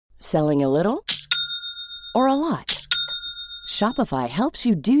Selling a little or a lot? Shopify helps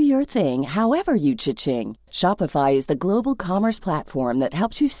you do your thing however you cha-ching. Shopify is the global commerce platform that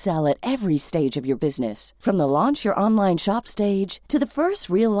helps you sell at every stage of your business. From the launch your online shop stage to the first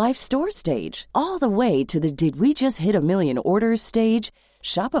real-life store stage, all the way to the did we just hit a million orders stage.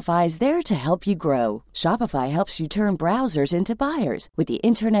 Shopify is there to help you grow. Shopify helps you turn browsers into buyers with the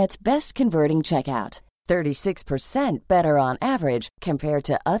internet's best converting checkout. 36% better on average compared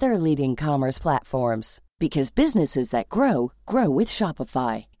to other leading commerce platforms. Because businesses that grow, grow with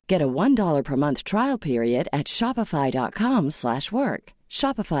Shopify. Get a $1 per month trial period at shopify.com/work.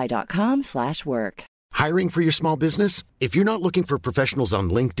 Shopify.com/work. Hiring for your small business? If you're not looking for professionals on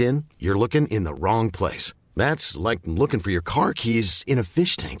LinkedIn, you're looking in the wrong place. That's like looking for your car keys in a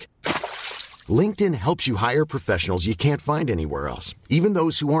fish tank. LinkedIn helps you hire professionals you can't find anywhere else, even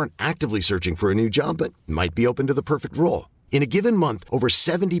those who aren't actively searching for a new job but might be open to the perfect role. In a given month, over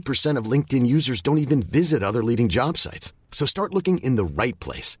 70% of LinkedIn users don't even visit other leading job sites. So start looking in the right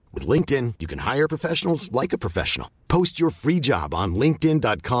place. With LinkedIn, you can hire professionals like a professional. Post your free job on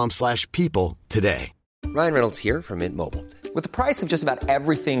linkedin.com/people today. Ryan Reynolds here from Mint Mobile. With the price of just about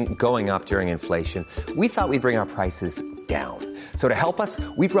everything going up during inflation, we thought we'd bring our prices down. So to help us,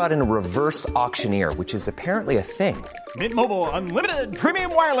 we brought in a reverse auctioneer, which is apparently a thing. Mint Mobile Unlimited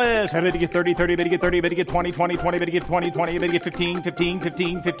Premium Wireless. How to get 30, 30, bit to get 30, bit to get 20, 20, 20, bit to get 20, 20, bit to get 15, 15,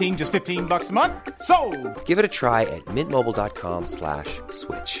 15, 15, just $15 a month? Sold! Give it a try at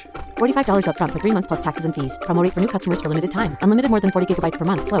mintmobile.com/switch. $45 up front for 3 months plus taxes and fees. Promo rate for new customers for limited time. Unlimited more than 40 gigabytes per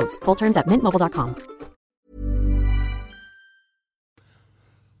month. Slows full terms at mintmobile.com.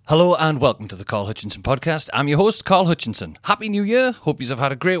 Hello and welcome to the Carl Hutchinson podcast. I'm your host, Carl Hutchinson. Happy New Year. Hope you have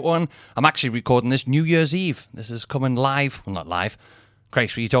had a great one. I'm actually recording this New Year's Eve. This is coming live. Well, not live.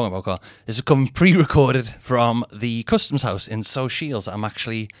 Christ, what are you talking about, Carl? This is coming pre-recorded from the Customs House in South Shields. I'm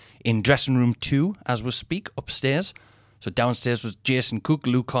actually in dressing room 2 as we speak, upstairs. So downstairs was Jason Cook,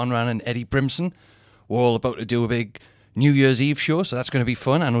 Lou Conran and Eddie Brimson. We're all about to do a big New Year's Eve show, so that's going to be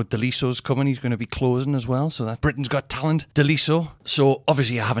fun. I know Deliso's coming, he's going to be closing as well, so that's Britain's Got Talent, Deliso. So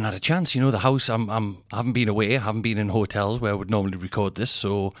obviously I haven't had a chance, you know, the house, I haven't been away, I haven't been in hotels where I would normally record this,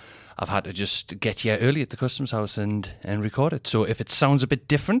 so I've had to just get here early at the Customs House and record it. So if it sounds a bit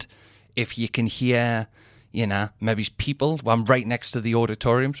different, if you can hear, you know, maybe people, well, I'm right next to the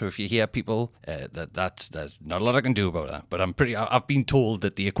auditorium, so if you hear people, there's not a lot I can do about that. But I've been told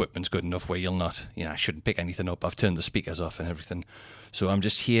that the equipment's good enough where you'll not, you know, I shouldn't pick anything up. I've turned the speakers off and everything. So I'm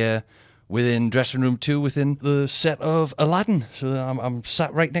just here within dressing room 2 within the set of Aladdin. So I'm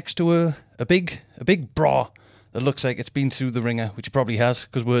sat right next to a big bra that looks like it's been through the ringer, which it probably has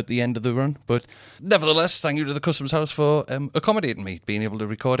because we're at the end of the run. But nevertheless, thank you to the Customs House for accommodating me, being able to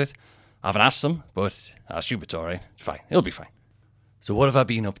record it. I haven't asked them, but I assume it's all right. It's fine. It'll be fine. So what have I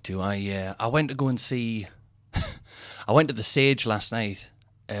been up to? I went to go and see... I went to the Sage last night.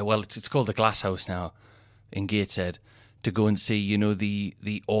 It's called the Glass House now in Gateshead, to go and see, you know, the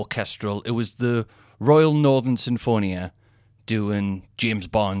orchestral... It was the Royal Northern Sinfonia doing James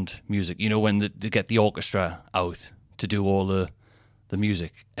Bond music. You know, when they get the orchestra out to do all the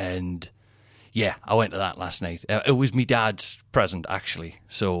music. And... yeah, I went to that last night. It was my dad's present, actually.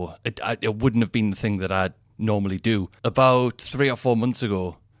 So it wouldn't have been the thing that I'd normally do. About 3 or 4 months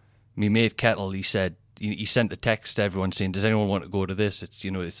ago, my mate Kettle, he said, he sent a text to everyone saying, does anyone want to go to this? It's,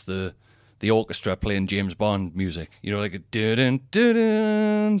 you know, it's the orchestra playing James Bond music. You know, like a dun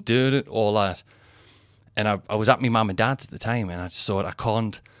dun dun all that. And I was at my mum and dad's at the time, and I just thought, I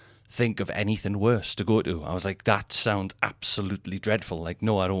can't think of anything worse to go to. I was like, that sounds absolutely dreadful. Like,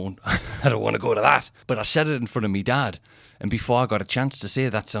 no, I don't want to go to that. But I said it in front of me dad, and before I got a chance to say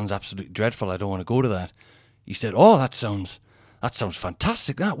that sounds absolutely dreadful, I don't want to go to that, he said, oh, that sounds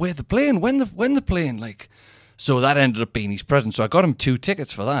fantastic. That where the plane, when the plane, like. So that ended up being his present. So I got him 2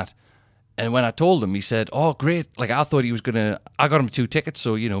 tickets for that. And when I told him, he said, oh, great. Like, I thought he was gonna. I got him 2 tickets,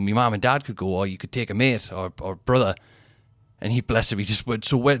 so, you know, my mum and dad could go, or you could take a mate or brother. And he, bless him, he just went,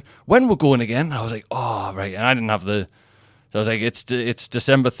 so when we're going again? And I was like, oh, right. And I didn't have so I was like, it's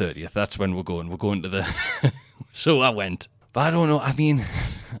December 30th. That's when we're going. We're going to the... So I went. But I don't know. I mean,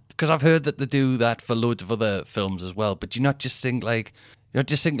 because I've heard that they do that for loads of other films as well. But do you not just think like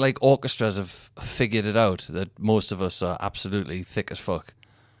orchestras have figured it out, that most of us are absolutely thick as fuck.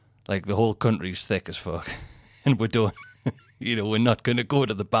 Like, the whole country's thick as fuck. And we're doing... you know, we're not going to go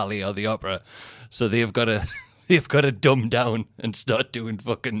to the ballet or the opera. So they've got to dumb down and start doing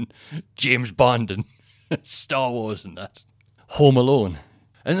fucking James Bond and Star Wars and that. Home Alone.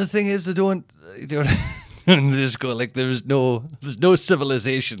 And the thing is, they just go like, there's no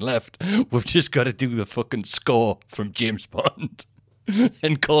civilization left. We've just got to do the fucking score from James Bond.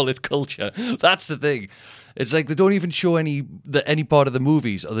 and call it culture. That's the thing. It's like they don't even show any part of the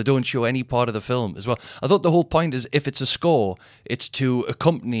movies, or they don't show any part of the film as well. I thought the whole point is, if it's a score, it's to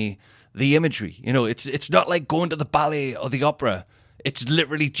accompany the imagery. You know, it's not like going to the ballet or the opera. It's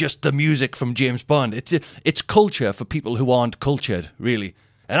literally just the music from James Bond. It's culture for people who aren't cultured, really.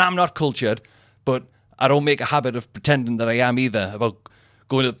 And I'm not cultured, but I don't make a habit of pretending that I am either, about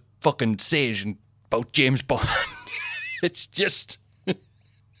going to fucking sage and about James Bond. It's just...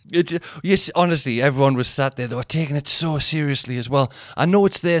 yes, honestly, everyone was sat there. They were taking it so seriously as well. I know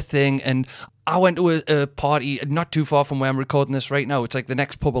it's their thing, and I went to a party not too far from where I'm recording this right now. It's like the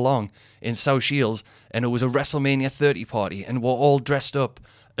next pub along in South Shields, and it was a WrestleMania 30 party, and we're all dressed up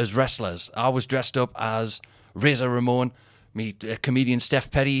as wrestlers. I was dressed up as Razor Ramon. Comedian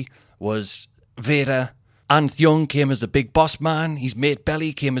Steph Petty was Vader. Anth Young came as the Big Boss Man. His mate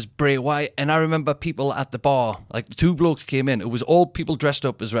Belly came as Bray Wyatt. And I remember people at the bar, like the two blokes came in. It was all people dressed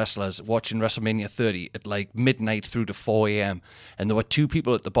up as wrestlers watching WrestleMania 30 at like midnight through to 4 a.m. And there were two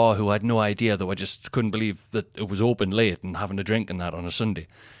people at the bar who had no idea. They were just couldn't believe that it was open late and having a drink and that on a Sunday.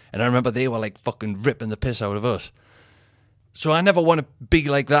 And I remember they were like fucking ripping the piss out of us. So I never want to be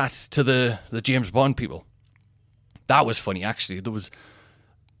like that to the James Bond people. That was funny, actually.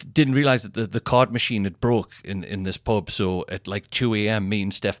 Didn't realise that the card machine had broke in this pub, so at like 2 a.m. me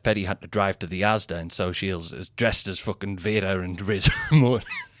and Steph Petty had to drive to the Asda in South Shields dressed as fucking Vader and Razor Ramon.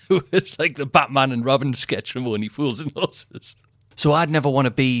 It's like the Batman and Robin sketch from Only Fools and Horses. So I'd never want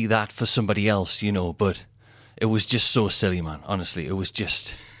to be that for somebody else, you know, but it was just so silly, man. Honestly, it was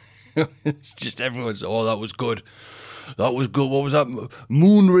just... it's just everyone's, oh, that was good. That was good. What was that?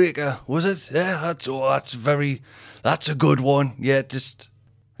 Moonraker, was it? Yeah, that's a good one. Yeah,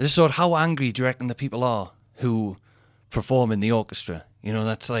 I just thought, how angry do you reckon the people are who perform in the orchestra? You know,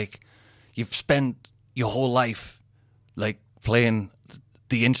 that's like, you've spent your whole life, like, playing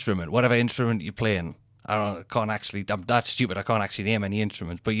the instrument, whatever instrument you're playing. I'm that stupid, I can't actually name any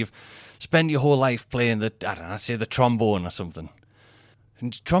instruments, but you've spent your whole life playing the trombone or something.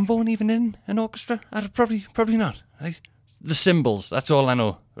 And is trombone even in an orchestra? Probably not, right? The cymbals, that's all I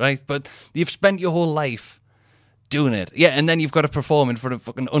know, right? But you've spent your whole life doing it. Yeah, and then you've got to perform in front of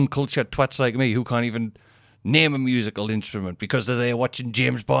fucking uncultured twats like me who can't even name a musical instrument because they're there watching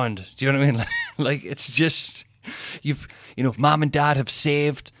James Bond. Do you know what I mean? Like it's just, mom and dad have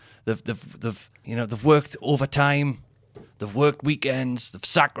saved, they've worked overtime, they've worked weekends, they've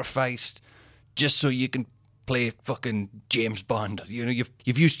sacrificed just so you can play fucking James Bond. You know,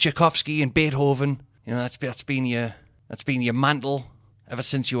 you've used Tchaikovsky and Beethoven. You know, that's been your mantle ever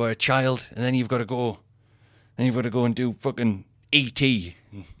since you were a child, and then you've got to go and do fucking E.T.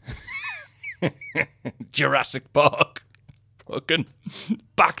 Jurassic Park, fucking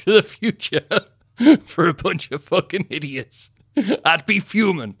Back to the Future for a bunch of fucking idiots. I'd be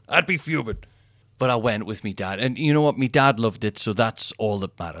fuming. But I went with me dad, and you know what? Me dad loved it, so that's all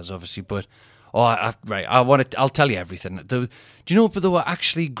that matters, obviously. But I'll tell you everything. Do you know? But there were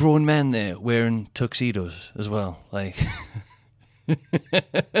actually grown men there wearing tuxedos as well, like.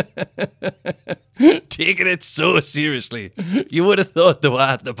 Taking it so seriously. You would have thought they were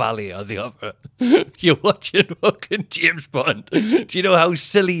at the ballet or the opera. You're watching fucking James Bond. Do you know how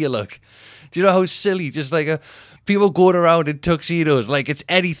silly you look? Do you know how silly? Just like people going around in tuxedos like it's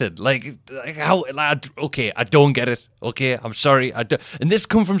anything. Like how? Okay, I don't get it. Okay, I'm sorry. And this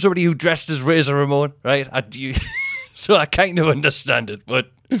come from somebody who dressed as Razor Ramon, right? So I kind of understand it.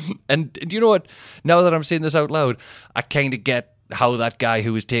 But and you know what? Now that I'm saying this out loud, I kind of get how that guy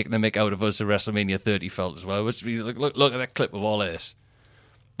who was taking the mick out of us at WrestleMania 30 felt as well. It was look at that clip of all of this.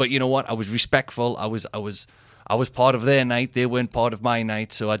 But you know what? I was respectful. I was part of their night. They weren't part of my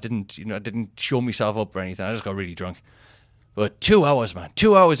night, so I didn't show myself up or anything. I just got really drunk. But 2 hours, man.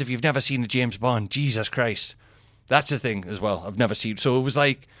 2 hours if you've never seen a James Bond. Jesus Christ. That's the thing as well. I've never seen. So it was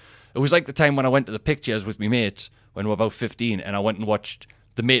like the time when I went to the pictures with my mates when we were about 15, and I went and watched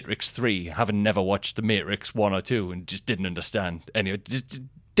The Matrix 3, having never watched The Matrix 1 or 2, and just didn't understand. Anyway, just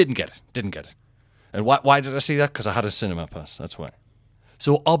didn't get it. And why did I see that? Because I had a cinema pass, that's why.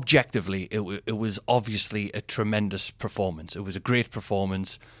 So objectively, it was obviously a tremendous performance. It was a great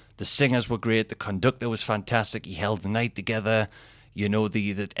performance. The singers were great. The conductor was fantastic. He held the night together. You know,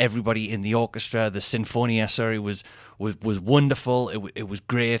 that everybody in the orchestra, the Sinfonia, was wonderful. It was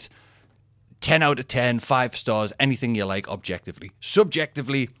great. 10 out of 10, 5 stars, anything you like objectively.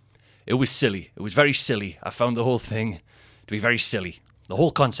 Subjectively, it was silly. It was very silly. I found the whole thing to be very silly. The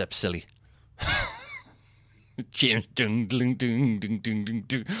whole concept silly. James, dung, dung, dung, dung, dung, dung,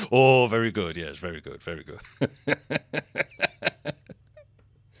 dung. Oh, very good. Yes, very good, very good.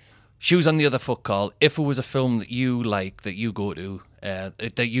 Shoes on the other foot, Carl. If it was a film that you like, that you go to,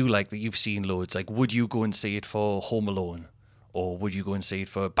 that you like, that you've seen loads, like, would you go and see it for Home Alone? Or would you go and see it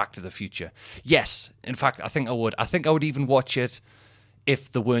for Back to the Future? Yes. In fact, I think I would. I think I would even watch it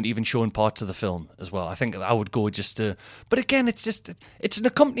if they weren't even showing parts of the film as well. I think I would go just to... But again, it's an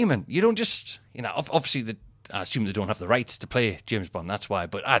accompaniment. You don't just... Obviously, I assume they don't have the rights to play James Bond. That's why.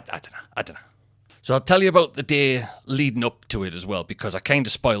 But I don't know. So I'll tell you about the day leading up to it as well, because I think I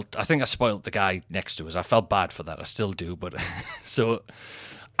spoiled the guy next to us. I felt bad for that. I still do. But so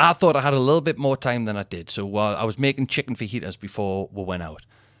I thought I had a little bit more time than I did. So I was making chicken fajitas before we went out.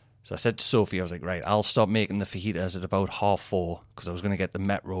 So I said to Sophie, I was like, right, I'll stop making the fajitas at about 4:30 because I was going to get the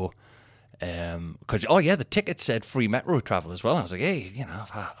metro. Because, the ticket said free metro travel as well. I was like, hey,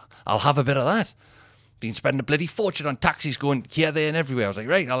 I'll have a bit of that. Been spending a bloody fortune on taxis going here, there, and everywhere. I was like,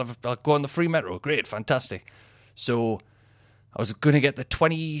 right, I'll go on the free metro. Great, fantastic. So I was going to get the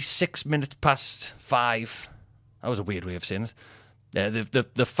 26 minutes past 5. That was a weird way of saying it.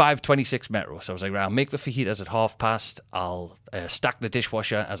 The 5:26 metro. So I was like, right, I'll make the fajitas at past. I'll stack the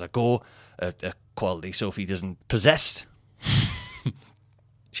dishwasher as I go. A quality Sophie doesn't possess.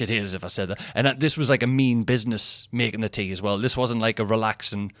 She'd hate us if I said that. And this was like a mean business making the tea as well. This wasn't like a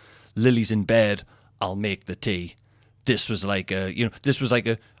relaxing, Lily's in bed, I'll make the tea. This was like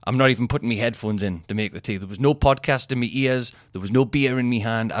I'm not even putting my headphones in to make the tea. There was no podcast in my ears. There was no beer in my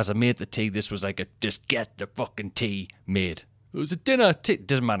hand as I made the tea. This was like just get the fucking tea made. It was a dinner.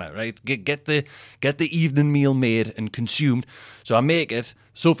 Doesn't matter, right? Get the evening meal made and consumed. So I make it.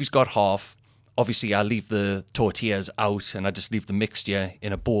 Sophie's got half. Obviously, I leave the tortillas out and I just leave the mixture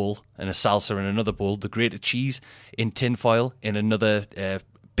in a bowl and a salsa in another bowl. The grated cheese in tin foil in another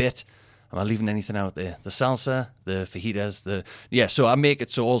bit. Am I leaving anything out there? The salsa, the fajitas, so I make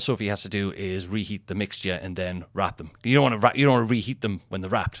it so all Sophie has to do is reheat the mixture and then wrap them. You don't want to reheat them when they're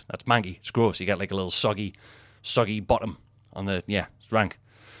wrapped. That's mangy. It's gross. You get like a little soggy bottom on the it's rank.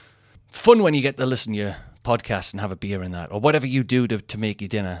 Fun when you get to listen to your podcast and have a beer in that, or whatever you do to make your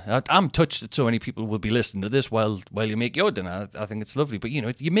dinner. I'm touched that so many people will be listening to this while you make your dinner. I think it's lovely, but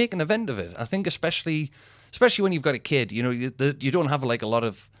you make an event of it. I think especially when you've got a kid, you don't have like a lot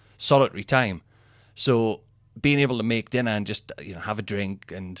of solitary time, so being able to make dinner and just have a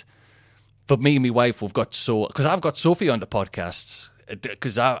drink. And but me and my wife, because I've got Sophie on the podcasts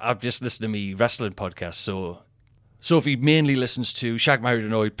because I've just listened to me wrestling podcast. So Sophie mainly listens to Shag, Married,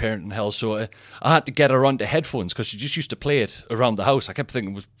 Annoyed, Parent and Hell. So I had to get her onto headphones because she just used to play it around the house. I kept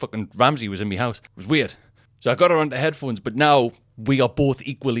thinking it was fucking Ramsey was in my house. It was weird. So I got her onto headphones, but now we are both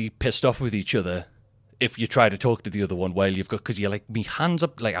equally pissed off with each other if you try to talk to the other one while because you're like, me hands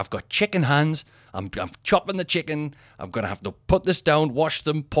up, like I've got chicken hands, I'm chopping the chicken, I'm going to have to put this down, wash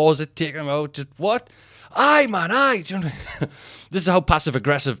them, pause it, take them out, just what? Aye, man, aye. This is how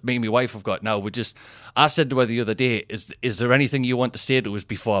passive-aggressive me and my wife have got now. I said to her the other day, is there anything you want to say to us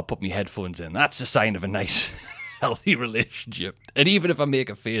before I put my headphones in? That's a sign of a nice, healthy relationship. And even if I make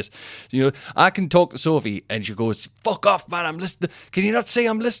a face, I can talk to Sophie and she goes, fuck off, man, I'm listening. Can you not say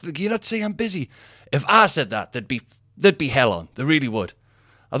I'm listening? Can you not say I'm busy? If I said that, there'd be hell on. There really would.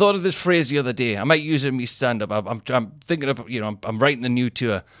 I thought of this phrase the other day. I might use it in my stand-up. I'm thinking about, I'm writing the new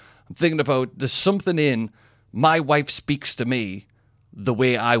tour. I'm thinking about there's something in my wife speaks to me the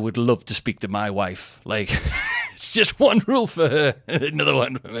way I would love to speak to my wife. Like, it's just one rule for her, another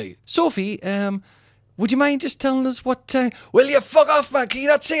one for me. Sophie, would you mind just telling us what... Will you fuck off, man? Can you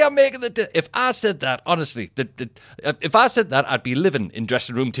not say I'm making the... If I said that, honestly, if I said that, I'd be living in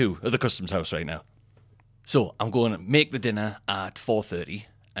dressing room 2 of the customs house right now. So I'm going to make the dinner at 4:30,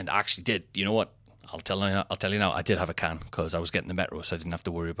 and I actually did. You know what? I'll tell you now, I did have a can because I was getting the metro, so I didn't have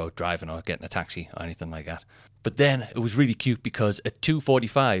to worry about driving or getting a taxi or anything like that. But then it was really cute because at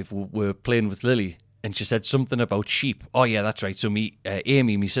 2:45 we're playing with Lily, and she said something about sheep. Oh yeah, that's right. So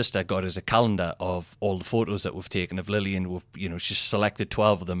Amy, my sister, got us a calendar of all the photos that we've taken of Lily, and she's selected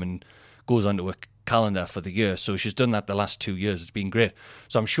 12 of them and goes onto a calendar for the year. So she's done that the last 2 years. It's been great.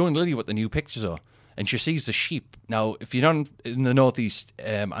 So I'm showing Lily what the new pictures are, and she sees the sheep. Now, if you're not in the northeast,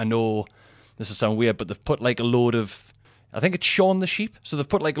 I know this will sound weird, but they've put like a load of, I think it's Shaun the Sheep. So they've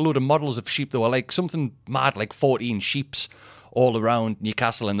put like a load of models of sheep that were like something mad, like 14 sheeps all around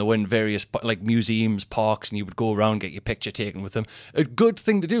Newcastle, and they were in various like museums, parks, and you would go around, get your picture taken with them. A good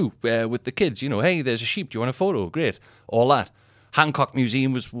thing to do with the kids, hey, there's a sheep, do you want a photo? Great, all that. Hancock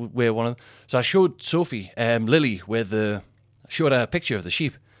Museum was where one of them. So I showed Sophie, Lily, showed her a picture of the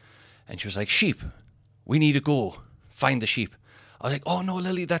sheep, and she was like, sheep, we need to go find the sheep. I was like, oh no,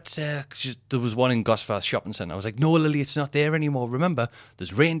 Lily, that's there was one in Gosforth Shopping Centre. I was like, no, Lily, it's not there anymore. Remember,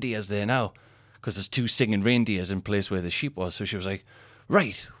 there's reindeers there now, because there's 2 singing reindeers in place where the sheep was. So she was like,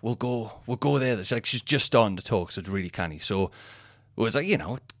 right, we'll go there. She's just starting to talk, so it's really canny. So it was like,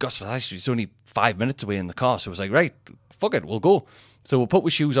 Gosforth, it's only 5 minutes away in the car, so it was like, right, fuck it, we'll go. So we put our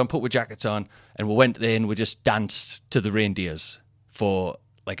shoes on, put our jackets on, and we went there and we just danced to the reindeers for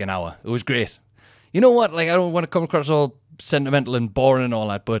like an hour. It was great. You know what? Like, I don't want to come across all sentimental and boring and all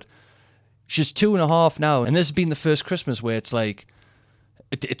that, but she's 2.5 now, and this has been the first Christmas where it's like,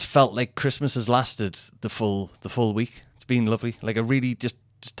 it's felt like Christmas has lasted the full week. It's been lovely. Like, I really just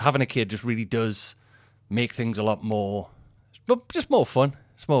having a kid just really does make things a lot more, just more fun.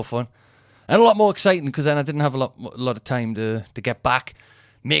 It's more fun. And a lot more exciting because then I didn't have a lot of time to get back,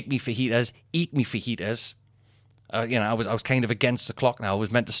 make me fajitas, eat me fajitas. I was kind of against the clock now. I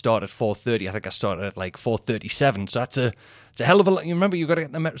was meant to start at 4:30. I think I started at like 4:37. So it's a hell of a lot. You remember, you got to get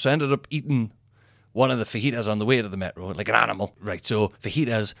in the metro. So I ended up eating one of the fajitas on the way to the metro, like an animal. Right, so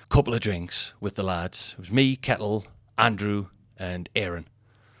fajitas, couple of drinks with the lads. It was me, Kettle, Andrew, and Aaron.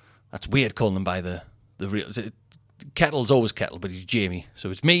 That's weird calling them by the real... Kettle's always Kettle, but he's Jamie.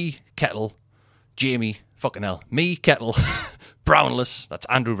 So it's me, Kettle, Jamie, fucking hell. Me, Kettle, Brownless, that's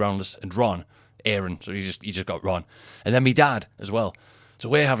Andrew Brownless, and Ron, Aaron. So you just got Ron. And then me dad as well. So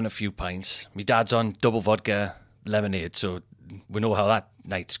we're having a few pints. Me dad's on double vodka lemonade, so we know how that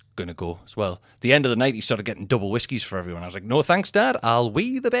night's going to go as well. At the end of the night, he started getting double whiskies for everyone. I was like, no thanks, Dad, I'll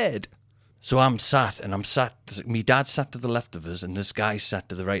wee the bed. So I'm sat. Me dad sat to the left of us, and this guy sat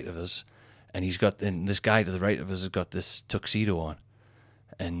to the right of us. And this guy to the right of us has got this tuxedo on.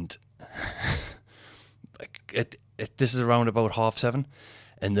 And this is around about 7:30.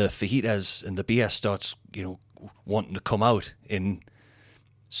 And the fajitas and the beer starts, wanting to come out in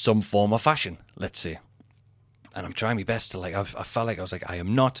some form or fashion, let's say. And I'm trying my best to, I felt like I was like,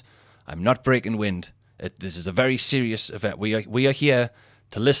 I'm not breaking wind. This is a very serious event. We are here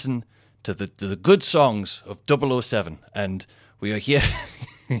to listen to the good songs of 007. And we are here...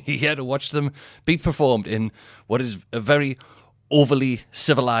 here to watch them be performed in what is a very overly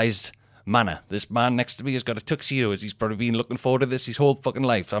civilized manner. This man next to me has got a tuxedo, as he's probably been looking forward to this his whole fucking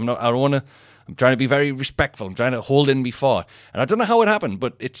life. I'm trying to be very respectful. I'm trying to hold in me fart. And I don't know how it happened,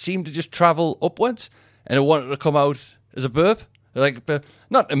 but it seemed to just travel upwards, and it wanted to come out as a burp.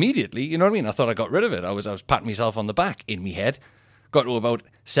 Not immediately, you know what I mean? I thought I got rid of it. I was patting myself on the back in my head. Got to about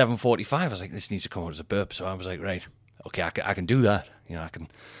 7:45. I was like, this needs to come out as a burp. So I was like, right, okay, I can do that. I can.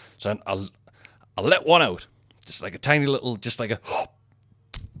 So I'll let one out, just like a tiny little, just like a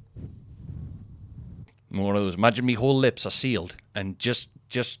one of those. Imagine me whole lips are sealed, and just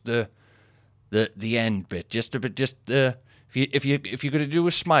the end bit, if you're gonna do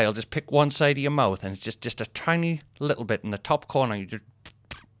a smile, just pick one side of your mouth, and it's just a tiny little bit in the top corner. You just,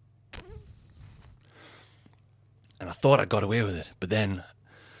 and I thought I got away with it, but then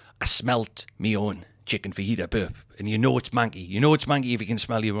I smelt me own chicken fajita burp, and it's manky. It's manky if you can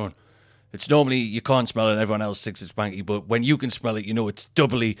smell your own. It's normally you can't smell it and everyone else thinks it's manky, but when you can smell it, it's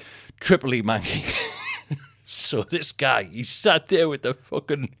doubly, triply manky. So this guy, he sat there with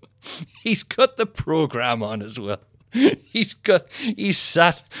he's got the program on as well. He's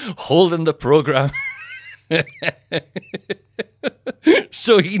sat holding the program.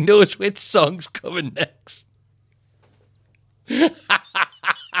 So he knows which song's coming next.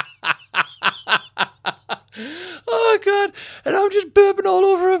 Oh God! And I'm just burping all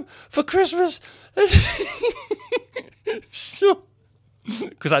over him for Christmas. So,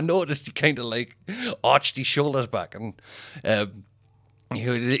 because I noticed he kind of arched his shoulders back, and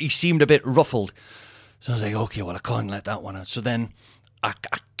he seemed a bit ruffled. So I was like, okay, well, I can't let that one out. So then I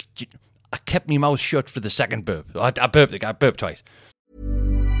kept my mouth shut for the second burp. I burped twice.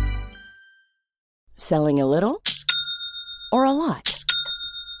 Selling a little or a lot?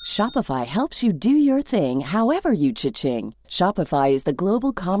 Shopify helps you do your thing however you cha-ching. Shopify is the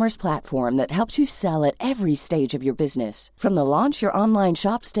global commerce platform that helps you sell at every stage of your business. From the launch your online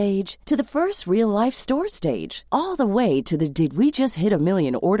shop stage to the first real-life store stage, all the way to the did we just hit a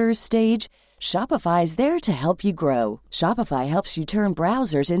million orders stage. Shopify is there to help you grow. Shopify helps you turn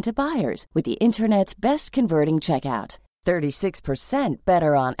browsers into buyers with the internet's best converting checkout. 36%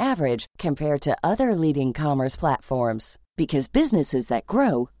 better on average compared to other leading commerce platforms. Because businesses that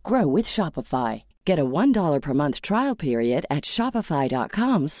grow with Shopify. Get a $1 per month trial period at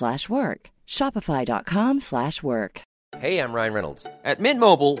shopify.com/work. Shopify.com/work. Hey, I'm Ryan Reynolds. At Mint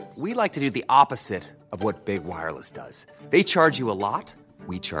Mobile, we like to do the opposite of what Big Wireless does. They charge you a lot.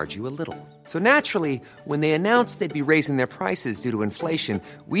 We charge you a little. So naturally, when they announced they'd be raising their prices due to inflation,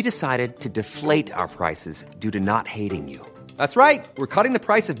 we decided to deflate our prices due to not hating you. That's right. We're cutting the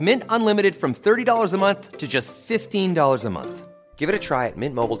price of Mint Unlimited from $30 a month to just $15 a month. Give it a try at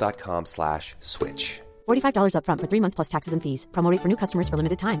mintmobile.com/switch. $45 upfront for 3 months plus taxes and fees. Promo rate for new customers for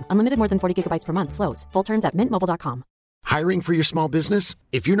limited time. Unlimited more than 40 gigabytes per month slows. Full terms at mintmobile.com. Hiring for your small business?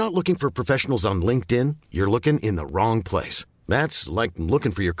 If you're not looking for professionals on LinkedIn, you're looking in the wrong place. That's like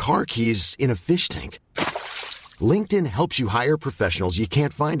looking for your car keys in a fish tank. LinkedIn helps you hire professionals you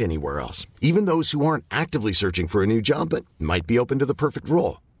can't find anywhere else, even those who aren't actively searching for a new job but might be open to the perfect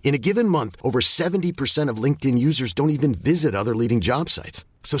role. In a given month, over 70% of LinkedIn users don't even visit other leading job sites.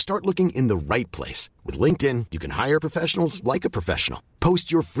 So start looking in the right place. With LinkedIn, you can hire professionals like a professional.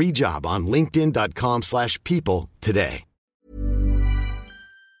 Post your free job on linkedin.com/people today.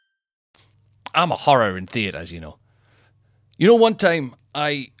 I'm a horror in theatre, as you know. You know, one time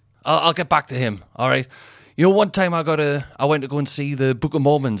I'll get back to him, all right? You know, one time I went to go and see the Book of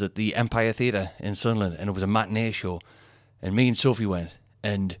Mormons at the Empire Theatre in Sunderland, and it was a matinee show, and me and Sophie went,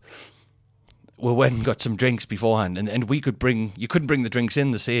 and we went and got some drinks beforehand, and you couldn't bring the drinks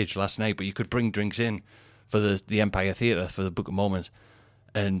in the stage last night, but you could bring drinks in for the Empire Theatre for the Book of Mormons,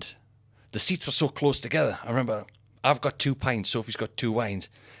 and the seats were so close together. I remember I've got 2 pints, Sophie's got 2 wines,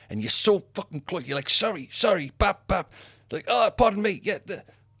 and you're so fucking close. You're like, sorry, bap. Like, oh, pardon me, yeah. And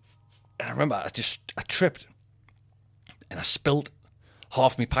I remember I tripped, and I spilled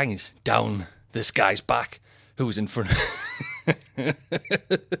half my pints down this guy's back who was in front of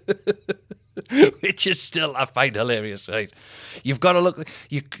which is still, I find hilarious, right? You've got to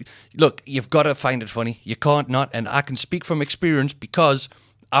you've got to find it funny. You can't not, and I can speak from experience because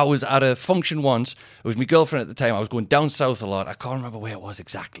I was at a function once. It was my girlfriend at the time. I was going down south a lot. I can't remember where it was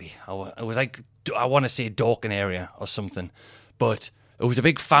exactly. It was like, I want to say Dorking area or something, but it was a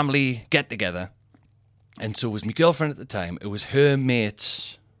big family get-together, and so it was my girlfriend at the time. It was her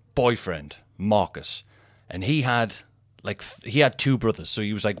mate's boyfriend, Marcus, and he had 2 brothers, so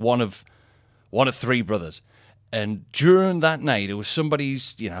he was like one of 3 brothers. And during that night, it was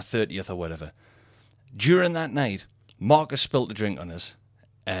somebody's 30th or whatever. During that night, Marcus spilled a drink on us,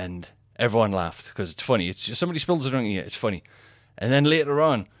 and everyone laughed because it's funny. It's just somebody spills a drink on you, it's funny. And then later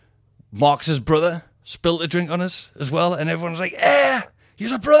on, Marcus's brother spilled a drink on us as well, and everyone was like,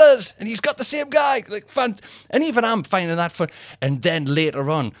 he's our brothers, and he's got the same guy. Like, fun. And even I'm finding that fun. And then later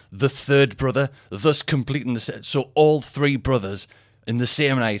on, the 3rd brother, thus completing the set. So all 3 brothers in the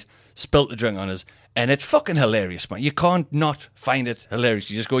same night spilt a drink on us, and it's fucking hilarious, man. You can't not find it hilarious.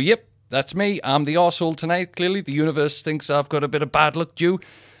 You just go, yep, that's me. I'm the arsehole tonight. Clearly, the universe thinks I've got a bit of bad luck due.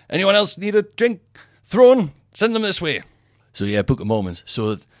 Anyone else need a drink thrown? Send them this way. So yeah, Book of Mormons.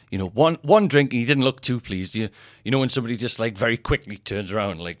 So, one drink, and he didn't look too pleased. You know when somebody just like very quickly turns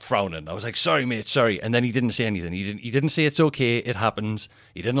around, like frowning. I was like, sorry, mate, sorry. And then he didn't say anything. He didn't say it's okay, it happens.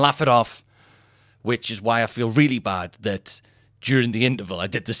 He didn't laugh it off, which is why I feel really bad that during the interval I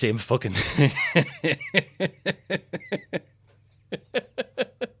did the same fucking thing.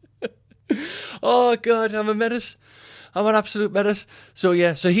 Oh, God, I'm a menace. I'm an absolute menace. So,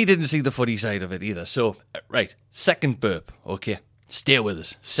 yeah, so he didn't see the funny side of it either. So, right, second burp, okay. Stay with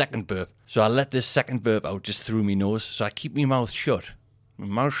us. Second burp. So I let this second burp out just through my nose. So I keep my mouth shut.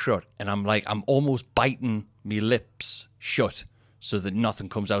 And I'm almost biting my lips shut so that nothing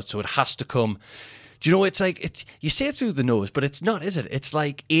comes out. So it has to come. Do you know, it's like, you say it through the nose, but it's not, is it? It's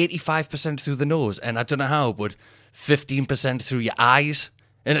like 85% through the nose. And I don't know how, but 15% through your eyes.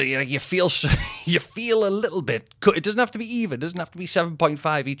 And you feel a little bit. It doesn't have to be even. It doesn't have to be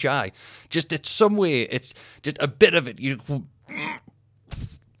 7.5 each eye. Just it's some way. It's just a bit of it.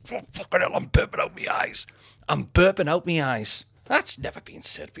 Fucking hell, I'm burping out my eyes. I'm burping out my eyes. That's never been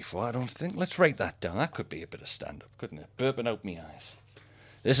said before, I don't think. Let's write that down. That could be a bit of stand-up, couldn't it? Burping out my eyes.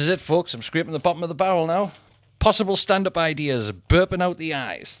 This is it, folks. I'm scraping the bottom of the barrel now. Possible stand-up ideas. Burping out the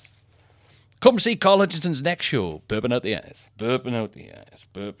eyes. Come see Carl Hutchinson's next show. Burping out the eyes. Burping out the eyes.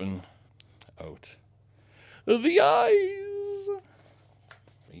 Burping out the eyes.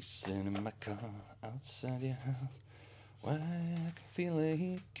 Racing in my car outside your house. Why I can feel the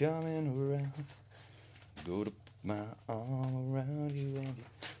heat coming around. Go to put my arm around you and you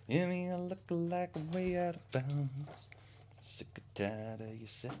hear me look like I'm way out of bounds. Sick and tired of you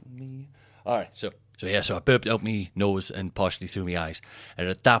setting me. Alright, so I burped out my nose and partially through my eyes. And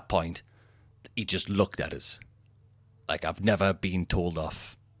at that point, he just looked at us. Like I've never been told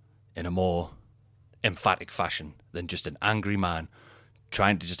off in a more emphatic fashion than just an angry man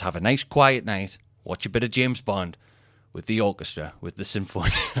trying to just have a nice quiet night, watch a bit of James Bond, with the orchestra, with the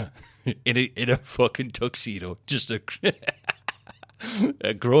symphonia, in a fucking tuxedo. Just a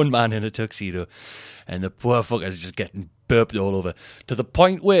grown man in a tuxedo. And the poor fucker's just getting burped all over. To the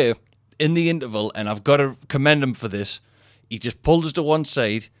point where, in the interval, and I've got to commend him for this, he just pulled us to one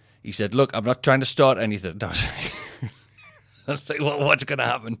side. He said, look, I'm not trying to start anything. I was like, what's going to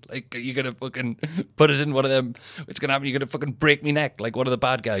happen? Like, are you going to fucking put us in one of them? What's going to happen? You're going to fucking break me neck like one of the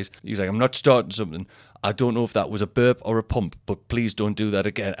bad guys. He's like, I'm not starting something. I don't know if that was a burp or a pump, but please don't do that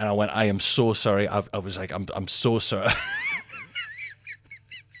again. And I went, I am so sorry. I was like, I'm so sorry.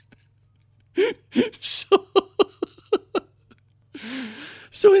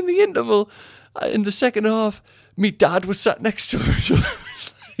 So in the interval, in the second half, me dad was sat next to him. So I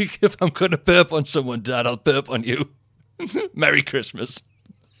was like, if I'm going to burp on someone, Dad, I'll burp on you. Merry Christmas.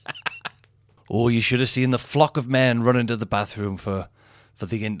 Oh, you should have seen the flock of men run into the bathroom for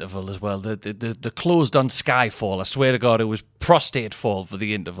the interval as well. The closed on Skyfall. I swear to God, it was prostate fall for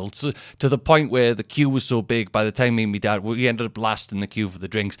the interval. So, to the point where the queue was so big, by the time me and my dad, we ended up last in the queue for the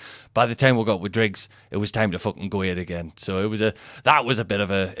drinks. By the time we got with drinks, it was time to fucking go in again. So that was a bit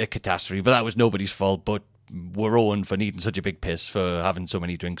of a catastrophe, but that was nobody's fault. But we're owing for needing such a big piss for having so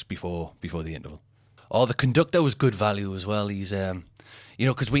many drinks before the interval. Oh, the conductor was good value as well. He's,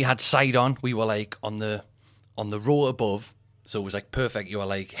 because we had side on. We were like on the row above. So it was like perfect. You were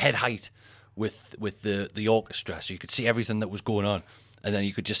like head height with the orchestra, so you could see everything that was going on, and then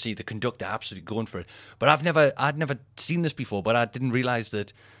you could just see the conductor absolutely going for it. But I'd never seen this before, but I didn't realize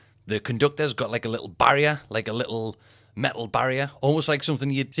that the conductor's got like a little barrier, like a little metal barrier, almost like something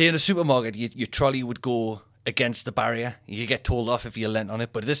you'd see in a supermarket. Your trolley would go against the barrier. You get told off if you leant on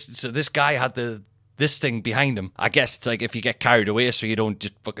it. But this guy had this thing behind him. I guess it's like if you get carried away, so you don't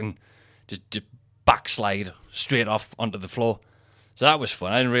just fucking just backslide straight off onto the floor. So that was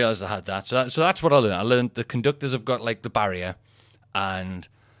fun. I didn't realize I had that. So that's what I learned. I learned the conductors have got like the barrier and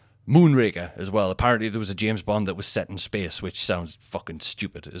Moonraker as well. Apparently there was a James Bond that was set in space, which sounds fucking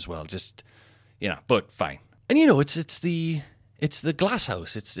stupid as well. Just, but fine. And it's the glass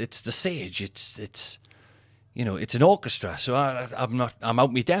house. It's the sage. It's an orchestra. So I'm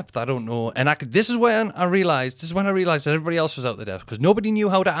out my depth. I don't know. And this is when I realized that everybody else was out their depth because nobody knew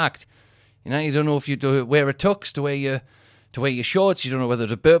how to act. You don't know if you wear a tux to wear your shorts. You don't know whether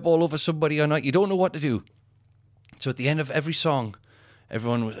to burp all over somebody or not. You don't know what to do. So at the end of every song,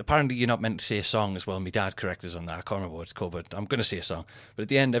 everyone was... Apparently you're not meant to say a song as well. My dad corrected us on that. I can't remember what it's called, but I'm going to say a song. But at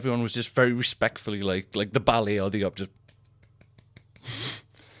the end, everyone was just very respectfully like the ballet or the up, just...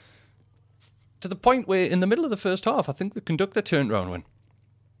 to the point where in the middle of the first half, I think the conductor turned around and went,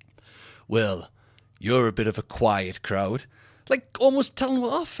 well, you're a bit of a quiet crowd. Like almost telling me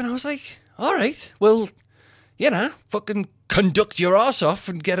off. And I was like... all right, well, fucking conduct your ass off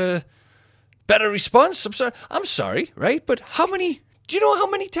and get a better response. I'm sorry, right? But do you know how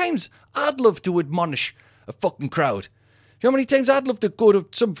many times I'd love to admonish a fucking crowd? Do you know how many times I'd love to go to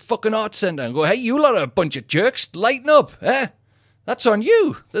some fucking art centre and go, hey, you lot are a bunch of jerks, lighten up, eh? That's on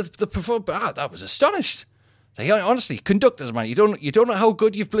you. I was astonished. Like, honestly, conductors, man, you don't know how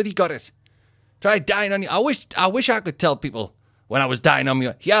good you've bloody got it. Try dying on you. I wish I could tell people when I was dying on me,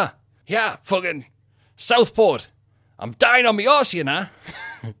 yeah, fucking Southport. I'm dying on me arse, you know.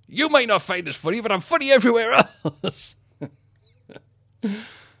 You might not find this funny, but I'm funny everywhere else.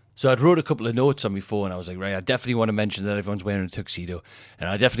 So I'd wrote a couple of notes on my phone. I was like, right, I definitely want to mention that everyone's wearing a tuxedo. And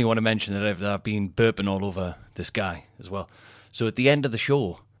I definitely want to mention that I've been burping all over this guy as well. So at the end of the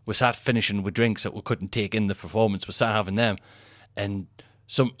show, we sat finishing with drinks that we couldn't take in the performance. We sat having them. And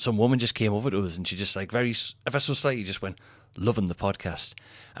some woman just came over to us and she just like ever so slightly just went, loving the podcast.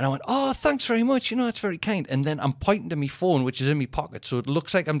 And I went, oh, thanks very much. It's very kind. And then I'm pointing to my phone, which is in my pocket. So it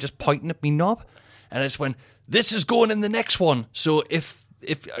looks like I'm just pointing at my knob. And I just went, this is going in the next one. So if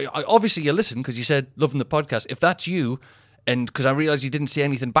obviously you listen because you said loving the podcast. If that's you, and because I realised you didn't say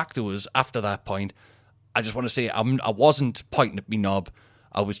anything back to us after that point, I just want to say I wasn't pointing at my knob.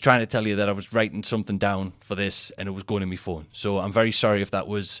 I was trying to tell you that I was writing something down for this and it was going in my phone. So I'm very sorry if that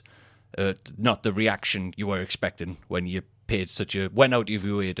was not the reaction you were expecting when you went out of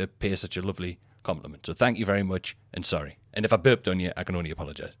your way to pay such a lovely compliment. So thank you very much and sorry. And if I burped on you, I can only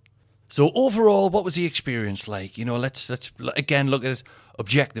apologise. So overall, what was the experience like? Let's again look at it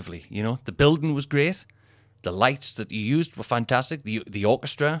objectively. The building was great. The lights that you used were fantastic. The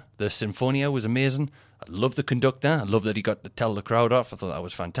orchestra, the Sinfonia was amazing. I love the conductor. I love that he got to tell the crowd off. I thought that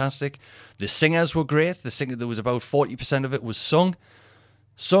was fantastic. The singers were great. There was about 40% of it was sung.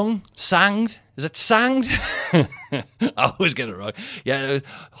 Sanged? Is it sanged? I always get it wrong. Yeah,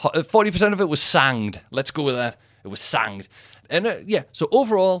 40% of it was sanged. Let's go with that. It was sanged. And so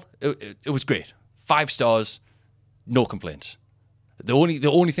overall, it was great. 5 stars, no complaints. The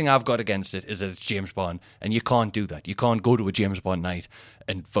only thing I've got against it is that it's James Bond, and you can't do that. You can't go to a James Bond night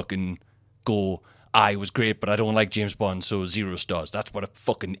and fucking go, I was great, but I don't like James Bond, so 0 stars. That's what a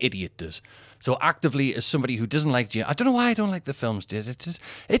fucking idiot does. So actively, as somebody who doesn't like James, I don't know why I don't like the films, dude.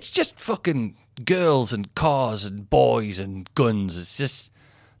 It's just fucking girls and cars and boys and guns. It's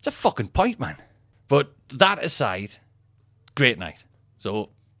a fucking point, man. But that aside, great night. So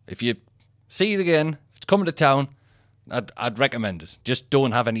if you see it again, if it's coming to town, I'd recommend it. Just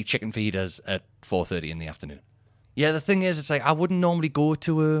don't have any chicken fajitas at 4:30 in the afternoon. Yeah, the thing is, it's like I wouldn't normally go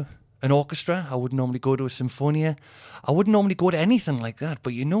to an orchestra. I wouldn't normally go to a symphonia. I wouldn't normally go to anything like that.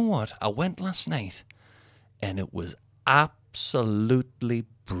 But you know what? I went last night, and it was absolutely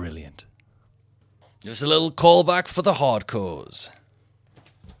brilliant. Just a little callback for the hardcores.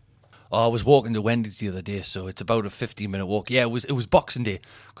 Oh, I was walking to Wendy's the other day, so it's about a 15-minute walk. Yeah, it was Boxing Day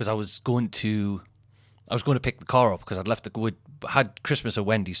because I was going to pick the car up because had Christmas at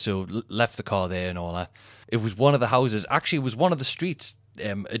Wendy's, so left the car there and all that. It was one of the houses. Actually, it was one of the streets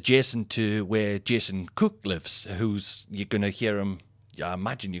adjacent to where Jason Cook lives. You're gonna hear him. I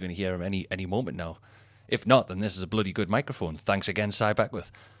imagine you're gonna hear him any moment now. If not, then this is a bloody good microphone. Thanks again, Cy Beckwith.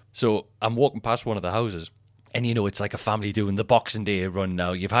 So I'm walking past one of the houses. And, it's like a family doing the Boxing Day run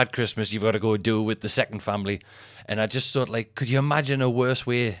now. You've had Christmas, you've got to go do it with the second family. And I just thought, could you imagine a worse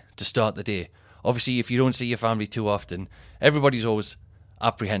way to start the day? Obviously, if you don't see your family too often, everybody's always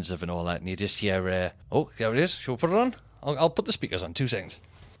apprehensive and all that. And you just hear, oh, there it is. Shall we put it on? I'll put the speakers on. 2 seconds.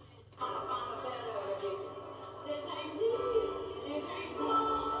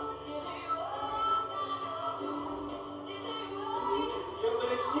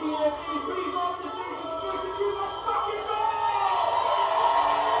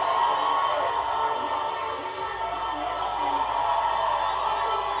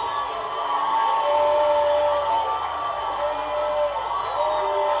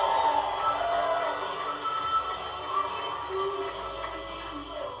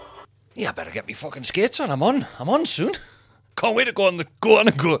 Yeah, I better get me fucking skates on. I'm on soon. Can't wait to go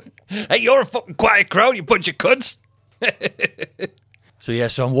and go. Hey, you're a fucking quiet crowd, you bunch of cunts.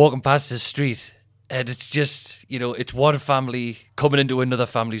 So I'm walking past this street, and it's just, it's one family coming into another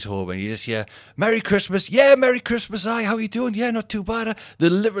family's home, and you just hear, Merry Christmas. Yeah, Merry Christmas. Aye, how you doing? Yeah, not too bad. They're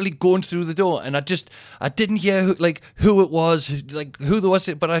literally going through the door, and I didn't hear who it was, who there was,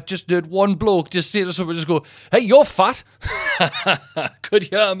 but I just heard one bloke just say to someone, just go, hey, you're fat.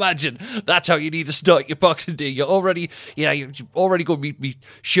 Could you imagine? That's how you need to start your Boxing Day. You're already going, me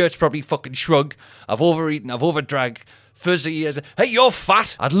shirt's probably fucking shrunk. I've overeaten, I've overdrank. First thing he says, hey, you're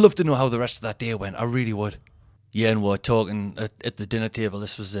fat. I'd love to know how the rest of that day went. I really would. Yeah, and we're talking at the dinner table.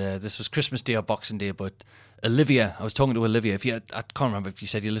 This was Christmas Day or Boxing Day, but Olivia, I was talking to Olivia. I can't remember if you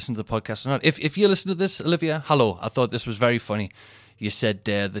said you listened to the podcast or not. If you listen to this, Olivia, hello. I thought this was very funny. You said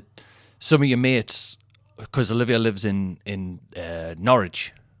that some of your mates, because Olivia lives in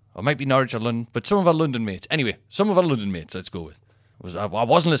Norwich, or it might be Norwich or London, but some of our London mates. Anyway, some of our London mates, let's go with. I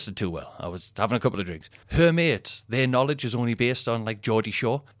wasn't listening too well. I was having a couple of drinks. Her mates, their knowledge is only based on Geordie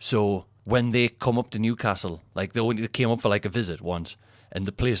Shore. So when they come up to Newcastle, they came up for a visit once, and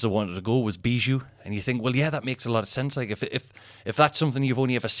the place they wanted to go was Bijou, and you think, well, yeah, that makes a lot of sense. If that's something you've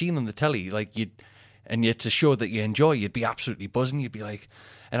only ever seen on the telly, and it's a show that you enjoy, you'd be absolutely buzzing. You'd be like,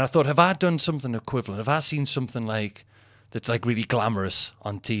 and I thought, have I done something equivalent? Have I seen something that's really glamorous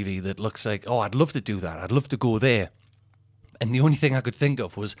on TV that looks like, oh, I'd love to do that. I'd love to go there. And the only thing I could think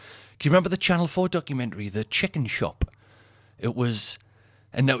of was, do you remember the Channel 4 documentary, The Chicken Shop? It was,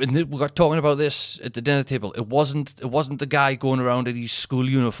 and we got talking about this at the dinner table. It wasn't the guy going around in his school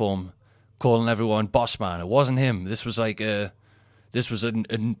uniform calling everyone boss man. It wasn't him. This was like a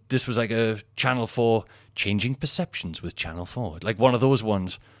Channel 4 changing perceptions with Channel 4, like one of those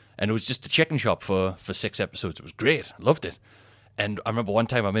ones. And it was just The Chicken Shop for 6 episodes. It was great. I loved it. And I remember one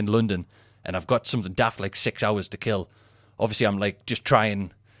time I'm in London and I've got something daft 6 hours to kill. Obviously, I'm just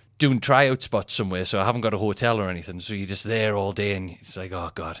doing tryout spots somewhere, so I haven't got a hotel or anything. So you're just there all day, and it's like,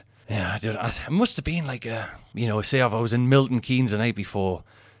 oh god, yeah. Dude, it must have been say if I was in Milton Keynes the night before,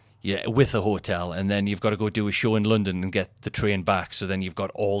 yeah, with a hotel, and then you've got to go do a show in London and get the train back. So then you've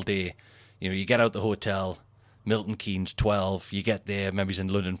got all day. You get out the hotel, Milton Keynes 12. You get there, maybe it's in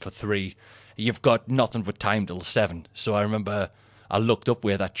London for 3. You've got nothing but time till 7. So I remember I looked up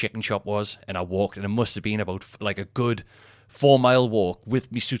where that chicken shop was, and I walked, and it must have been about a good 4-mile walk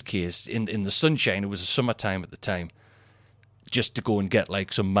with my suitcase in the sunshine. It was a summertime at the time, just to go and get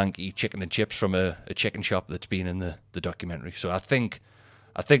some manky chicken and chips from a chicken shop that's been in the documentary. So I think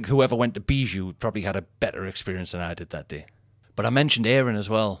whoever went to Bijou probably had a better experience than I did that day. But I mentioned Aaron as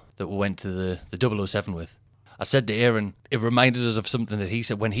well, that we went to the 007 with. I said to Aaron, it reminded us of something that he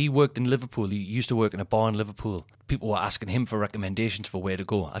said when he worked in Liverpool. He used to work in a bar in Liverpool. People were asking him for recommendations for where to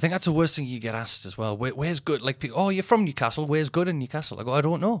go. I think that's the worst thing you get asked as well. Where's good? Like, oh, you're from Newcastle. Where's good in Newcastle? I go, I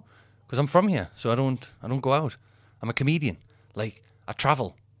don't know, because I'm from here, so I don't go out. I'm a comedian. Like, I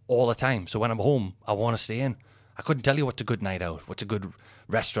travel all the time, so when I'm home, I want to stay in. I couldn't tell you what's a good night out, what's a good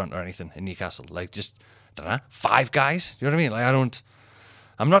restaurant or anything in Newcastle. Like, just, I don't know, Five Guys. You know what I mean? Like,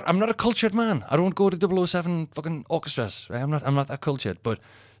 I'm not a cultured man. I don't go to 007 fucking orchestras. Right? I'm not that cultured. But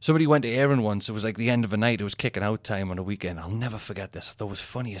somebody went to Aaron once. It was like the end of a night. It was kicking out time on a weekend. I'll never forget this. I thought it was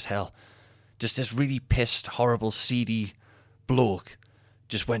funny as hell. Just this really pissed, horrible, seedy bloke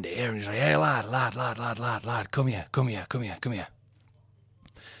just went to Aaron. He's like, hey, lad, come here.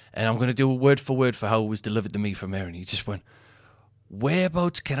 And I'm going to do a word for word for how it was delivered to me from Aaron. He just went,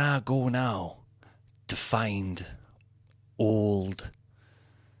 whereabouts can I go now to find old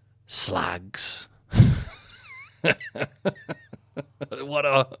slags? What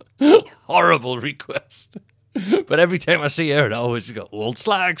a horrible request. But every time I see Aaron, I always go, old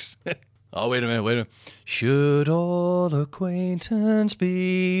slags. Oh, wait a minute. Should all acquaintance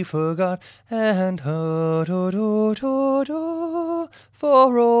be forgot and for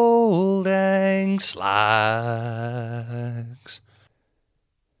old lang slags.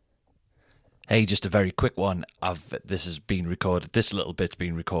 Hey, just a very quick one. This little bit's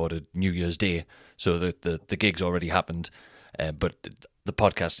been recorded New Year's Day, so the gig's already happened, but the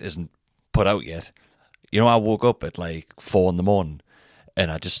podcast isn't put out yet. You know, I woke up at like 4 a.m, and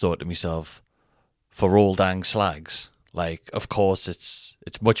I just thought to myself, for old dang slags, like, of course it's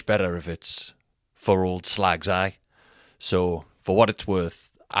much better if it's for old slags eye. So for what it's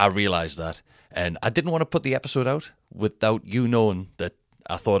worth, I realised that, and I didn't want to put the episode out without you knowing that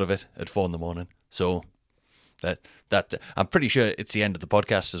I thought of it at 4 a.m. So that I'm pretty sure it's the end of the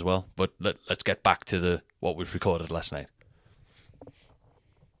podcast as well. But let's get back to what was recorded last night.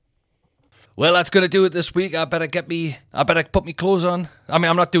 Well, that's going to do it this week. I better put my clothes on. I mean,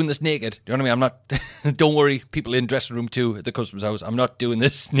 I'm not doing this naked. Do you know what I mean? I'm not, don't worry, people in dressing room 2 at the customer's house. I'm not doing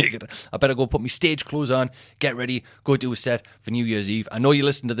this naked. I better go put my stage clothes on, get ready, go do a set for New Year's Eve. I know you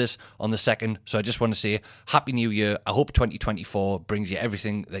listen to this on the 2nd, so I just want to say Happy New Year. I hope 2024 brings you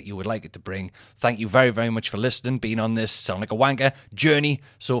everything that you would like it to bring. Thank you very, very much for listening, being on this Sound Like a Wanker journey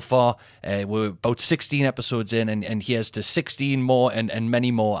so far. We're about 16 episodes in, and here's to 16 more and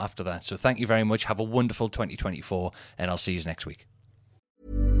many more after that. So thank you very much. Have a wonderful 2024, and I'll see you next week.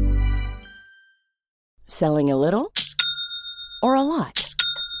 Selling a little or a lot?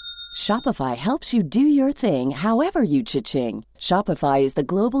 Shopify helps you do your thing however you cha-ching. Shopify is the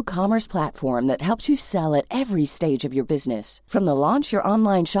global commerce platform that helps you sell at every stage of your business. From the launch your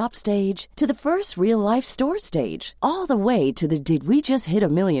online shop stage to the first real-life store stage, all the way to the did we just hit a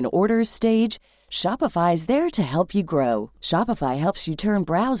million orders stage. Shopify is there to help you grow. Shopify helps you turn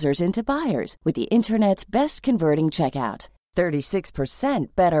browsers into buyers with the internet's best converting checkout. 36%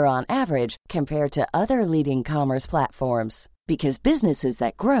 better on average compared to other leading commerce platforms. Because businesses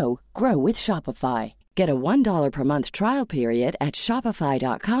that grow with Shopify. Get a $1 per month trial period at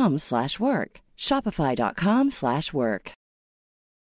shopify.com/work. Shopify.com/work.